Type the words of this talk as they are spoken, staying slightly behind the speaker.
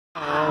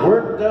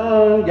Work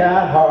done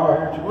got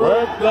hard.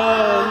 Work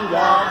done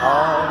got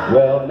hard.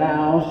 Well,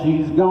 now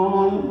she's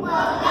gone.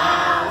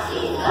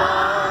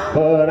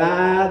 But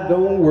I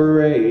don't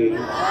worry.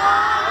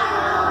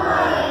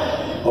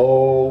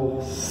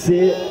 Oh,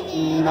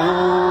 sitting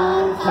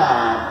on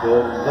top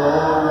of the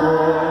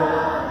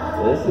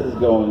world. This is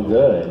going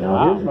good.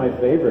 Now here's my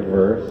favorite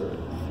verse.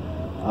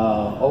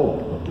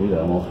 Oh, dude, I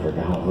almost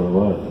forgot what it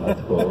was.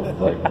 That's cool. It's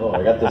like, oh,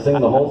 I got to sing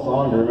the whole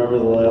song to remember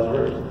the last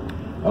verse.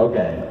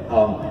 Okay.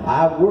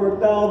 I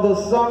worked all the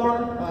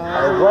summer.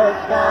 I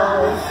worked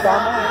all the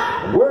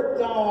summer.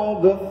 Worked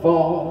all the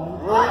fall.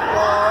 Worked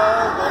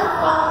all the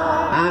fall.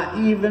 I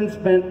even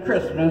spent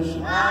Christmas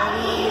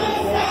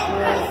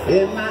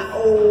in my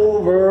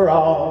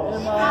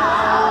overalls.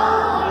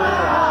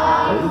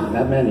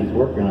 That meant he's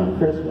working on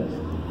Christmas.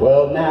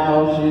 Well,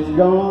 now she's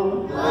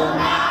gone.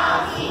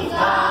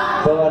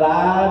 But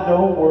I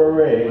don't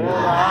worry.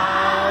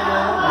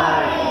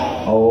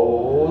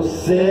 Oh,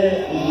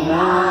 sitting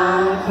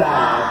on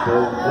top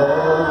of the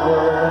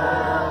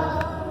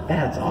world.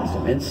 That's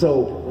awesome. And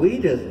so we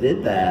just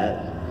did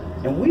that.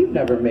 And we've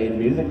never made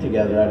music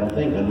together, I don't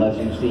think, unless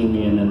you've seen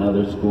me in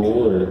another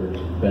school or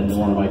been to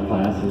one of my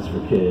classes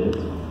for kids.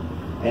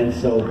 And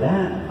so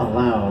that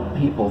allowed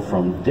people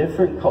from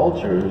different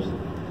cultures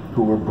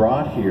who were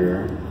brought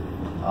here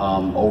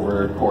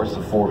over the course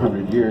of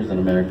 400 years in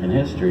American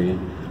history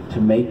to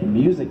make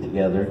music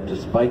together,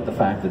 despite the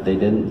fact that they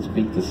didn't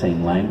speak the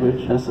same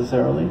language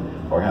necessarily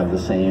or have the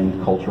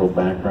same cultural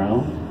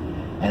background.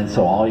 And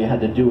so all you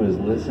had to do is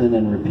listen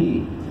and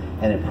repeat.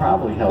 And it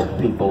probably helped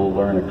people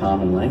learn a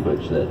common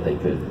language that they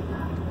could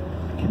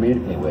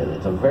communicate with.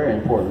 It's a very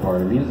important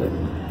part of music.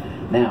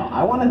 Now,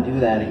 I want to do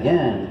that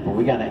again, but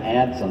we got to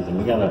add something.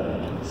 We got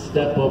to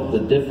step up the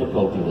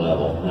difficulty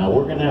level. Now,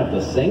 we're going to have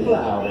to sing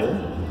louder.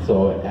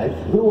 So,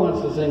 who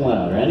wants to sing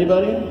louder?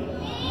 Anybody?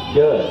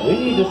 Good. We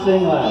need to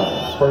sing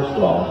louder, first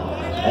of all.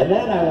 And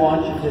then I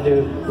want you to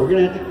do, we're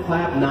going to have to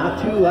clap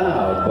not too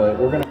loud, but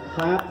we're going to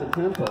clap the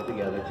tempo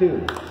together,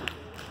 too.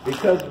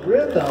 Because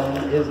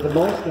rhythm is the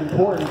most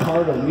important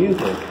part of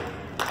music.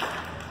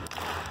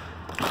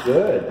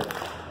 Good.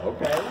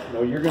 Okay.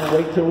 No, you're going to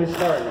wait till we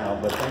start now,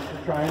 but thanks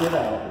for trying it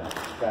out.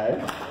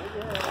 Okay.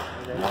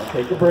 Now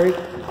take a break.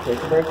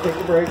 Take a break. Take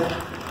a break.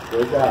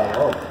 Good job.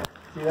 Oh,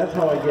 see, that's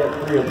how I get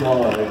free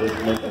applause. I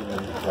just making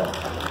this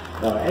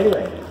stuff. No,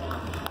 anyway,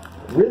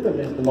 rhythm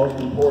is the most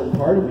important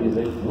part of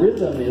music.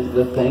 Rhythm is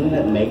the thing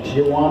that makes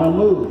you want to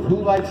move. Who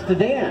likes to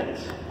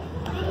dance?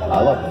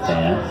 I love to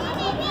dance.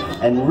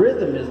 And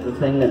rhythm is the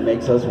thing that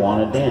makes us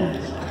want to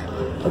dance.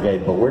 Okay,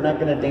 but we're not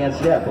going to dance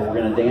yet, but we're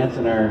going to dance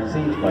in our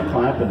seats by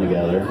clapping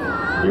together.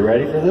 You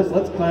ready for this?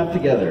 Let's clap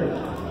together.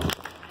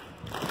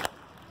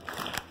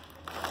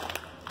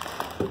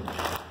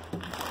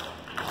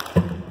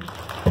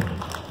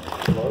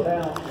 Slow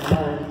down. Come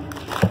on.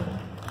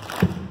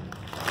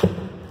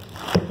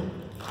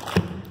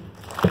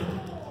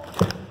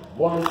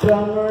 One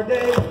summer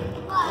day,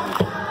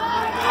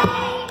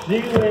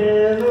 she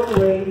went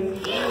away.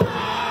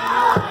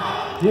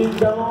 She's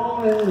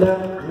gone and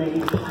left me.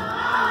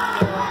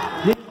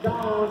 She's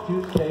gone to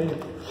stay.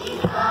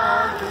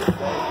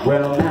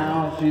 Well,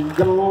 now she's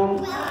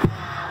gone.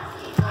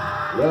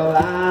 Well,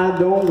 I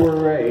don't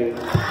worry.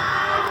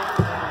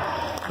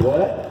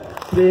 What?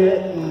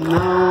 Sitting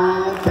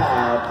on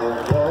top of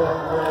the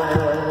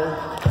world.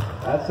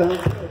 That sounds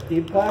good.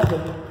 Keep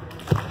clapping.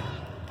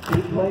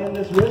 Keep playing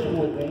this rhythm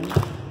with me.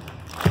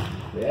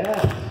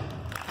 Yes.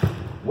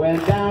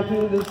 Went down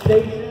to the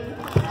station.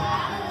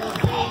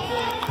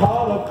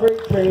 Call a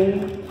freight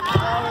train.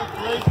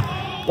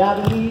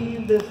 Gotta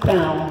leave this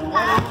town.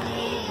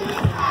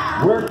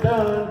 Work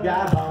done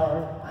got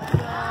hard.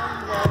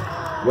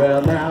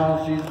 Well,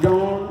 now she's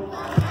gone.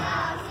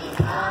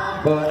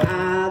 But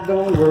I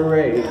don't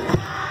worry.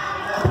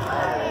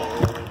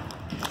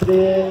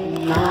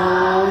 Sitting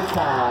on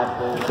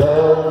top of the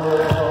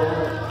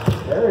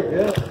world. Very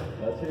good.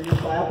 Let's hear you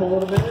clap a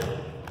little bit.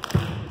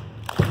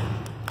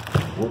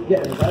 We're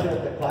getting better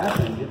at the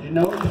clapping. Did you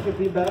know you could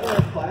be better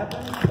at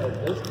clapping?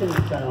 But this can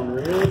sound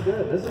really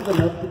good. This is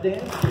enough to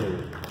dance to.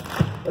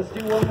 Let's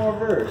do one more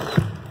verse.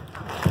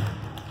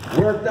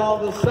 Worked all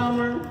the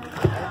summer.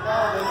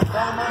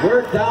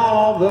 Worked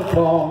all the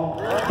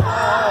fall.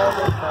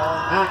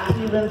 I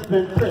even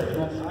spent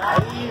Christmas. In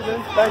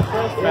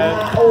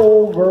my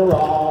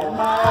overall.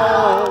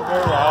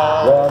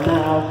 Well,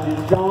 now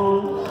she's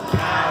gone.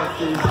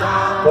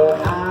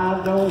 But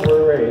I don't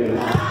worry.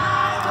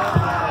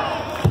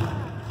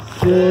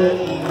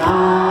 Sitting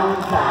on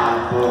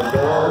top of the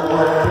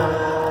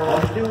world.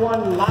 Let's do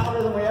one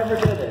louder than we ever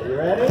did it. You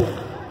ready?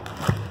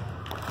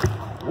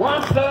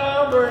 One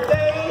summer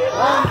day.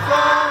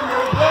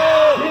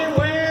 She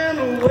went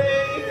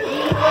away.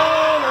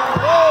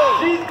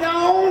 She's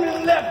gone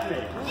and left me.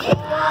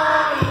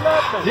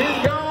 She's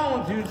gone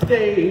to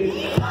stay.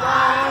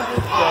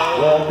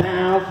 Well,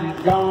 now she's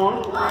gone.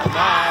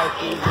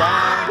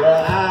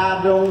 Well,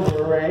 I don't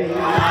worry.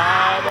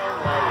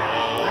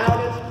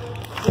 Loudest.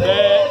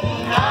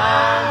 Sitting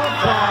on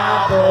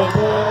top of the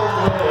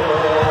world.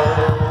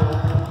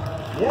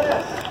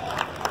 Yes.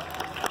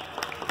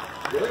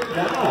 Good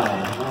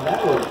job. Now